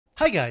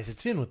Hi guys,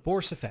 it's Vin with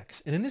Boris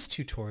Effects, and in this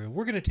tutorial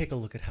we're going to take a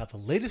look at how the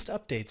latest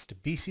updates to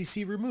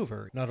BCC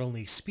Remover not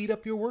only speed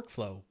up your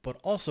workflow,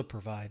 but also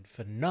provide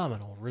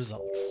phenomenal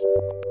results.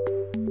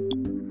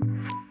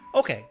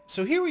 Okay,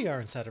 so here we are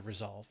inside of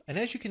Resolve, and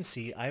as you can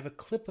see I have a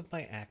clip of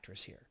my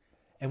actress here.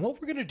 And what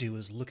we're going to do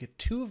is look at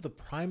two of the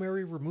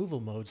primary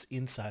removal modes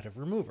inside of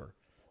Remover,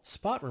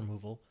 spot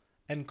removal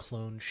and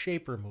clone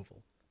shape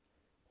removal.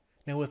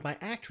 Now with my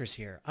actress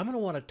here, I'm going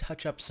to want to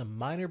touch up some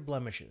minor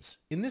blemishes,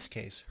 in this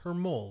case her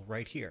mole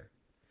right here.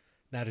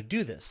 Now to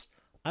do this,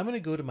 I'm going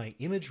to go to my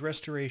image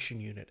restoration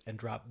unit and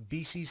drop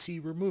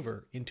BCC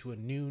Remover into a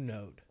new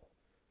node.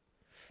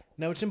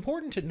 Now it's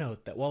important to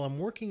note that while I'm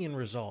working in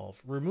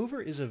Resolve,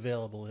 Remover is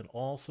available in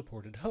all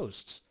supported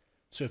hosts.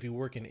 So if you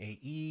work in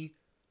AE,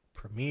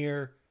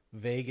 Premiere,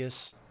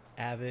 Vegas,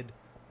 Avid,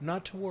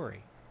 not to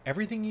worry.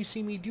 Everything you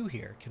see me do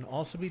here can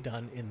also be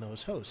done in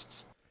those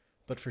hosts.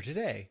 But for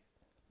today,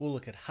 we'll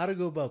look at how to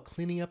go about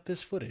cleaning up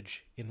this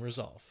footage in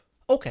Resolve.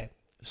 Okay,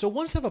 so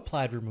once I've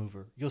applied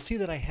Remover, you'll see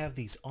that I have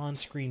these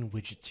on-screen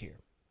widgets here.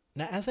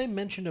 Now as I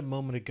mentioned a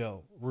moment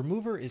ago,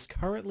 Remover is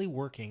currently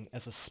working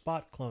as a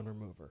spot clone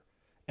remover.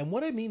 And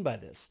what I mean by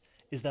this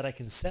is that I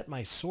can set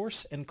my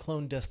source and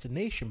clone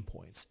destination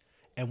points,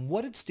 and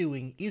what it's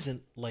doing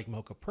isn't, like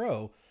Mocha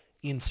Pro,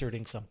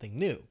 inserting something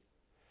new.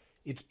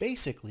 It's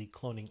basically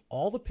cloning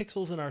all the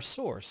pixels in our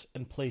source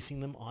and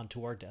placing them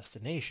onto our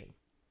destination.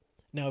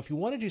 Now if you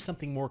want to do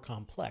something more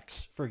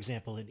complex, for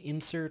example an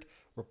insert,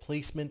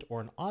 replacement,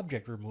 or an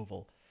object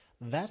removal,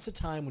 that's a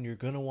time when you're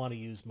going to want to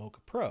use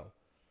Mocha Pro.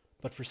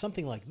 But for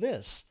something like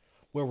this,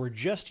 where we're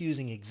just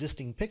using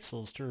existing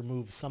pixels to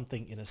remove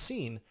something in a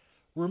scene,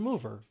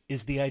 Remover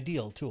is the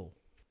ideal tool.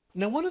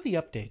 Now one of the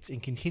updates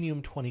in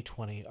Continuum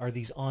 2020 are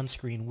these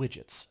on-screen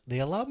widgets. They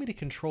allow me to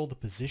control the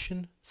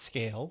position,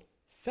 scale,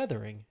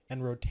 feathering,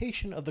 and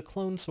rotation of the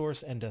clone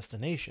source and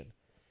destination.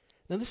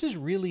 Now this is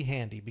really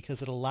handy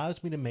because it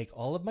allows me to make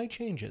all of my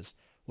changes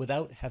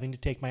without having to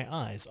take my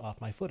eyes off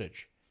my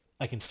footage.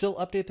 I can still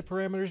update the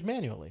parameters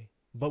manually,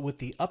 but with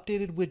the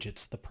updated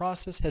widgets the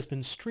process has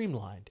been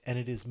streamlined and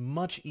it is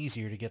much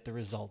easier to get the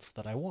results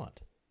that I want.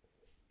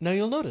 Now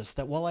you'll notice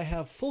that while I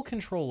have full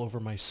control over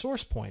my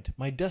source point,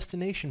 my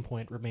destination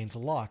point remains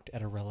locked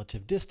at a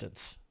relative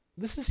distance.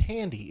 This is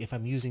handy if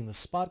I'm using the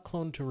spot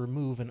clone to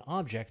remove an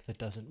object that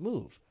doesn't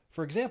move,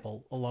 for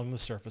example along the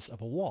surface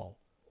of a wall.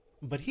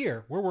 But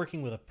here, we're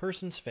working with a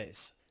person's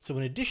face, so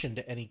in addition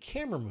to any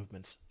camera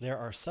movements, there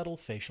are subtle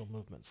facial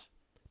movements.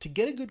 To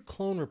get a good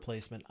clone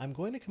replacement, I'm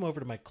going to come over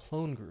to my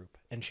clone group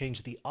and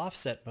change the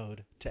offset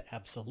mode to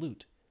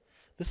absolute.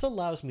 This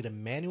allows me to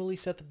manually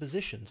set the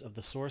positions of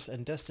the source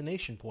and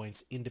destination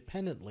points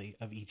independently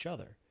of each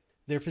other.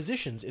 Their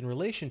positions in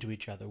relation to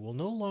each other will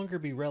no longer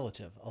be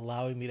relative,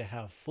 allowing me to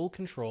have full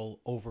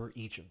control over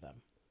each of them.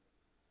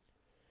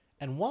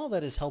 And while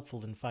that is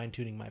helpful in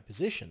fine-tuning my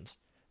positions,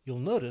 you'll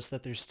notice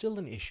that there's still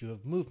an issue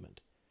of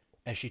movement.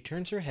 As she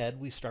turns her head,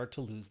 we start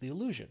to lose the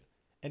illusion,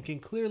 and can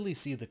clearly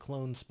see the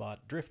clone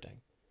spot drifting.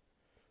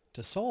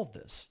 To solve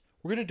this,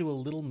 we're going to do a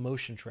little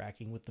motion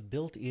tracking with the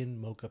built-in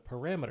Mocha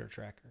parameter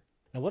tracker.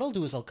 Now what I'll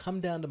do is I'll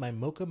come down to my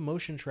Mocha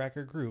motion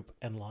tracker group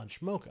and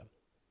launch Mocha.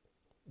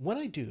 When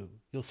I do,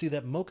 you'll see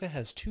that Mocha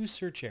has two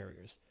search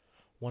areas,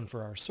 one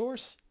for our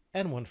source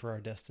and one for our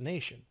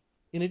destination.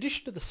 In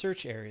addition to the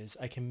search areas,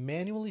 I can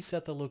manually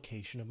set the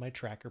location of my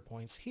tracker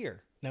points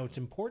here. Now it's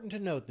important to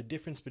note the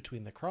difference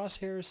between the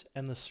crosshairs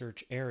and the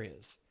search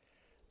areas.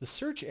 The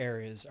search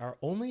areas are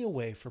only a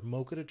way for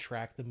Mocha to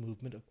track the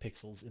movement of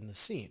pixels in the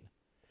scene.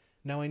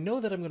 Now I know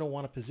that I'm going to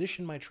want to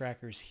position my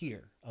trackers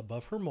here,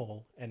 above her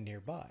mole and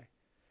nearby.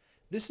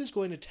 This is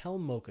going to tell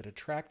Mocha to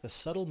track the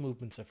subtle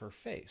movements of her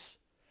face.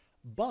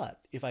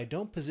 But if I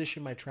don't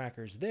position my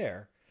trackers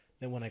there,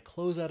 then when I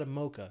close out of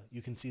Mocha,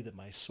 you can see that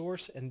my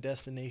source and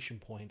destination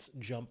points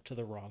jump to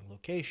the wrong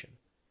location.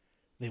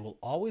 They will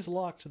always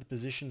lock to the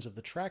positions of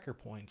the tracker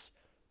points,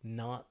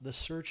 not the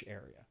search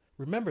area.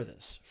 Remember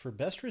this, for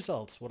best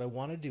results what I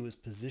want to do is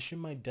position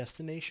my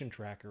destination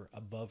tracker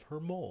above her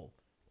mole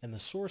and the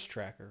source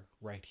tracker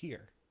right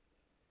here.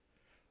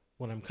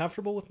 When I'm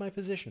comfortable with my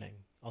positioning,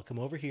 I'll come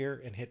over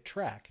here and hit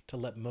track to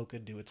let Mocha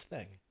do its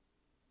thing.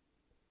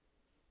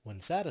 When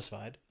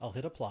satisfied, I'll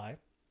hit apply,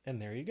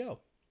 and there you go.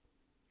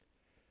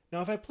 Now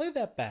if I play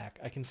that back,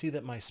 I can see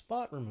that my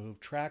spot remove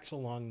tracks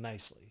along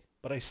nicely,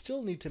 but I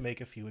still need to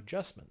make a few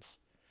adjustments.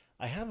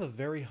 I have a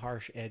very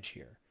harsh edge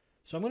here,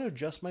 so I'm going to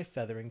adjust my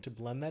feathering to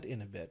blend that in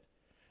a bit,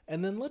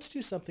 and then let's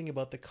do something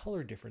about the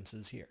color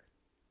differences here.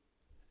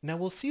 Now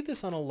we'll see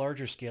this on a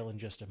larger scale in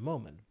just a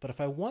moment, but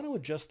if I want to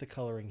adjust the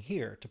coloring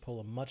here to pull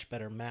a much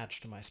better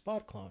match to my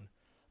spot clone,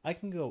 I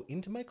can go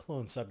into my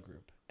clone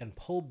subgroup and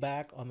pull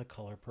back on the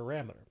color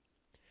parameter.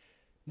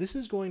 This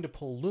is going to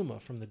pull luma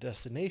from the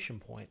destination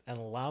point and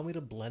allow me to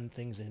blend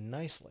things in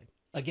nicely.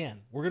 Again,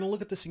 we're going to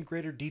look at this in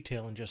greater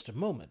detail in just a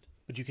moment,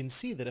 but you can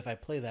see that if I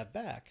play that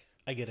back,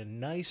 I get a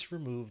nice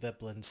remove that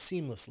blends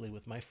seamlessly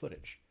with my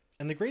footage.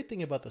 And the great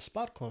thing about the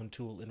spot clone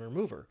tool in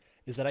Remover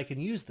is that I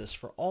can use this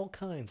for all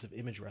kinds of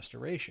image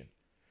restoration.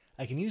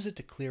 I can use it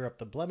to clear up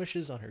the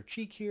blemishes on her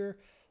cheek here,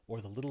 or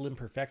the little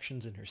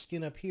imperfections in her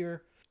skin up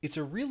here. It's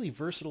a really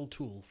versatile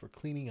tool for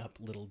cleaning up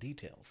little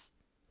details.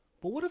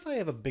 But what if I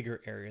have a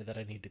bigger area that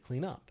I need to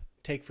clean up?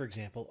 Take, for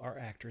example, our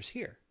actress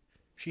here.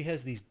 She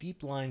has these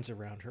deep lines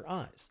around her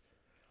eyes.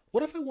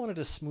 What if I wanted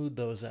to smooth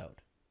those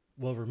out?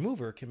 Well,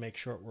 Remover can make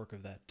short work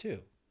of that too.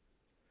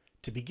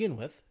 To begin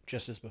with,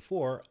 just as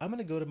before, I'm going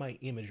to go to my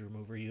Image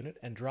Remover unit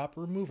and drop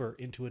Remover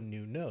into a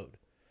new node.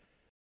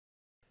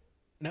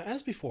 Now,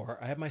 as before,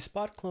 I have my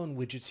spot clone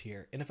widgets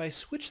here, and if I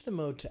switch the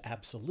mode to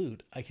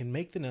absolute, I can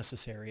make the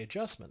necessary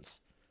adjustments.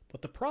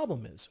 But the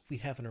problem is, we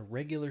have an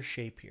irregular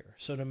shape here,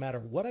 so no matter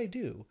what I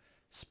do,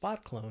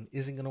 spot clone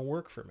isn't going to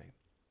work for me.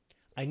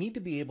 I need to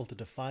be able to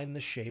define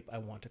the shape I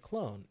want to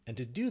clone, and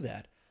to do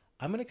that,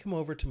 I'm going to come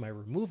over to my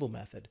removal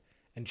method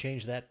and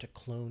change that to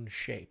clone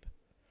shape.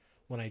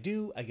 When I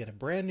do, I get a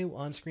brand new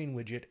on-screen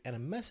widget and a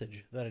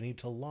message that I need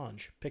to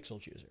launch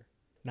Pixel Chooser.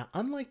 Now,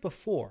 unlike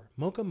before,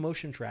 Mocha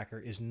Motion Tracker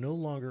is no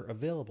longer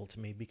available to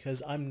me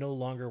because I'm no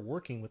longer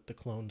working with the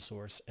clone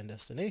source and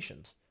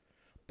destinations.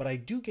 But I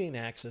do gain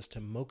access to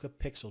Mocha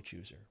Pixel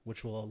Chooser,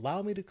 which will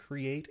allow me to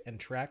create and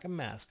track a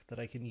mask that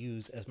I can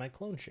use as my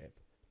clone shape.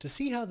 To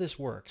see how this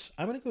works,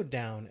 I'm going to go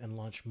down and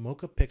launch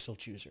Mocha Pixel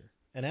Chooser.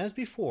 And as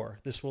before,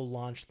 this will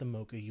launch the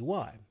Mocha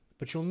UI.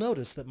 But you'll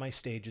notice that my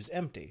stage is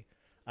empty.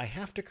 I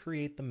have to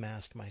create the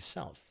mask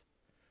myself.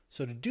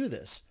 So to do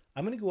this,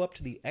 I'm going to go up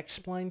to the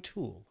X-Spline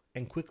tool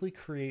and quickly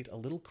create a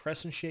little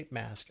crescent-shaped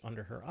mask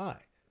under her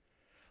eye.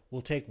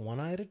 We'll take one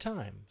eye at a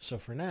time, so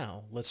for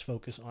now, let's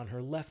focus on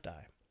her left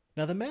eye.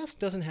 Now the mask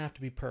doesn't have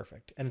to be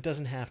perfect, and it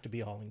doesn't have to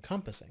be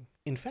all-encompassing.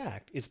 In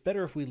fact, it's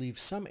better if we leave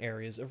some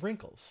areas of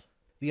wrinkles.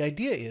 The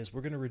idea is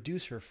we're going to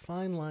reduce her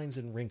fine lines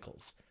and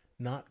wrinkles,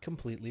 not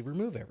completely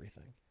remove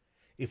everything.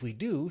 If we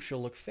do,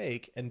 she'll look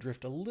fake and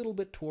drift a little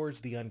bit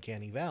towards the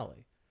uncanny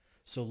valley.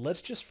 So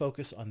let's just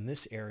focus on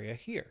this area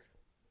here.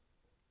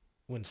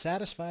 When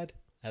satisfied,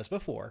 as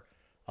before,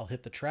 I'll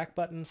hit the track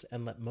buttons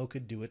and let Mocha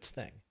do its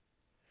thing.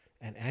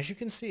 And as you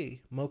can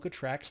see, Mocha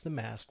tracks the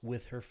mask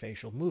with her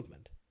facial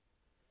movement.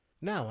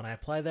 Now when I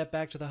apply that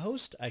back to the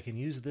host, I can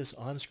use this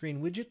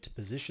on-screen widget to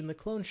position the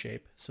clone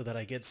shape so that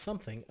I get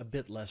something a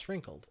bit less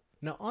wrinkled.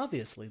 Now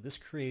obviously this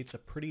creates a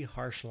pretty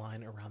harsh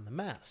line around the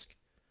mask,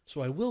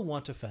 so I will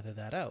want to feather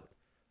that out.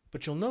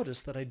 But you'll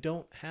notice that I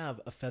don't have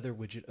a feather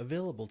widget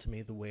available to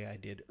me the way I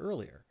did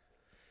earlier.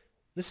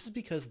 This is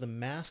because the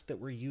mask that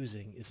we're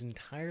using is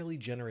entirely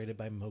generated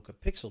by Mocha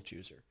Pixel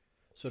Chooser.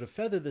 So to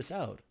feather this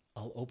out,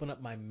 I'll open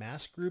up my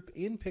mask group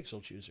in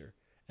Pixel Chooser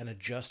and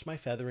adjust my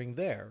feathering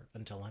there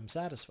until I'm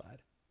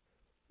satisfied.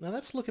 Now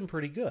that's looking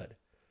pretty good.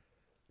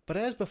 But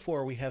as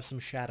before, we have some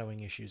shadowing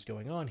issues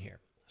going on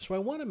here, so I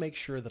want to make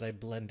sure that I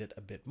blend it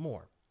a bit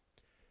more.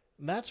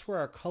 That's where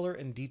our color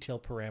and detail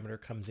parameter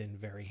comes in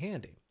very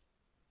handy.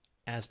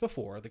 As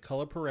before, the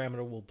color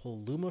parameter will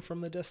pull luma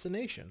from the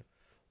destination,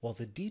 while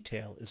the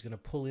detail is going to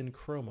pull in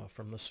chroma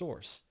from the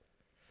source.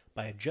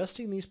 By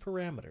adjusting these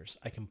parameters,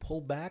 I can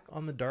pull back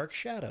on the dark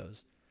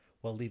shadows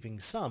while leaving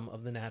some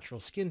of the natural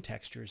skin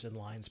textures and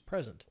lines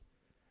present.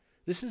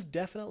 This is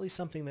definitely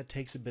something that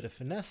takes a bit of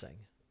finessing,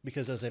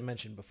 because as I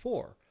mentioned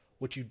before,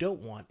 what you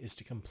don't want is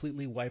to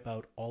completely wipe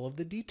out all of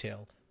the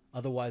detail,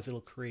 otherwise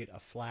it'll create a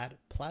flat,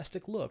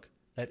 plastic look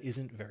that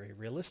isn't very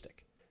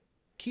realistic.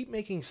 Keep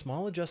making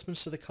small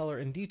adjustments to the color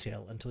and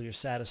detail until you're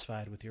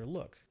satisfied with your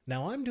look.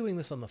 Now I'm doing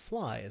this on the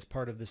fly as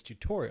part of this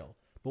tutorial,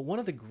 but one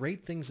of the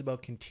great things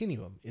about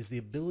Continuum is the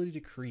ability to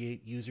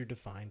create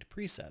user-defined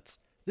presets.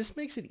 This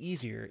makes it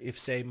easier if,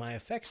 say, my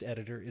effects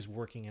editor is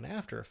working in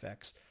After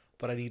Effects,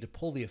 but I need to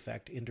pull the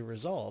effect into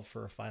Resolve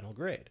for a final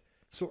grade.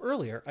 So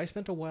earlier, I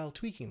spent a while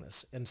tweaking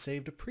this and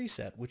saved a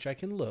preset which I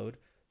can load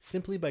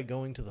simply by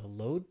going to the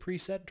Load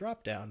Preset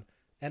dropdown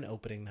and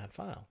opening that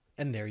file.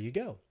 And there you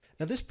go.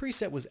 Now this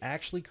preset was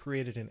actually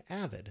created in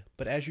Avid,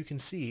 but as you can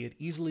see, it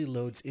easily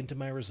loads into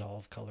my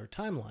Resolve color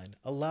timeline,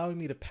 allowing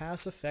me to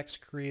pass effects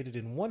created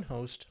in one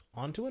host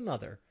onto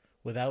another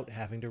without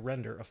having to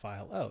render a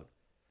file out.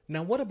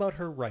 Now what about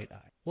her right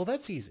eye? Well,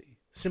 that's easy.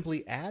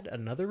 Simply add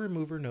another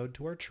remover node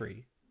to our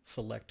tree,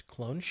 select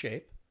Clone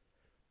Shape,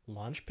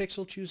 launch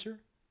Pixel Chooser,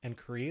 and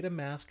create a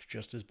mask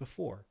just as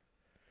before.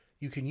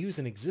 You can use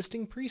an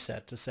existing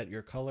preset to set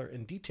your color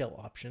and detail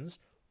options,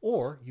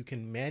 or you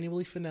can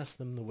manually finesse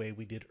them the way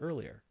we did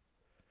earlier.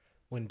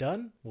 When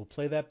done, we'll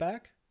play that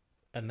back,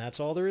 and that's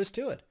all there is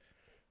to it.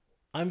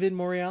 I'm Vin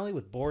Morreale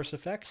with Boris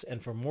Effects,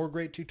 and for more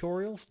great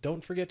tutorials,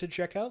 don't forget to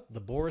check out the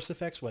Boris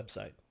Effects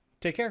website.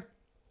 Take care.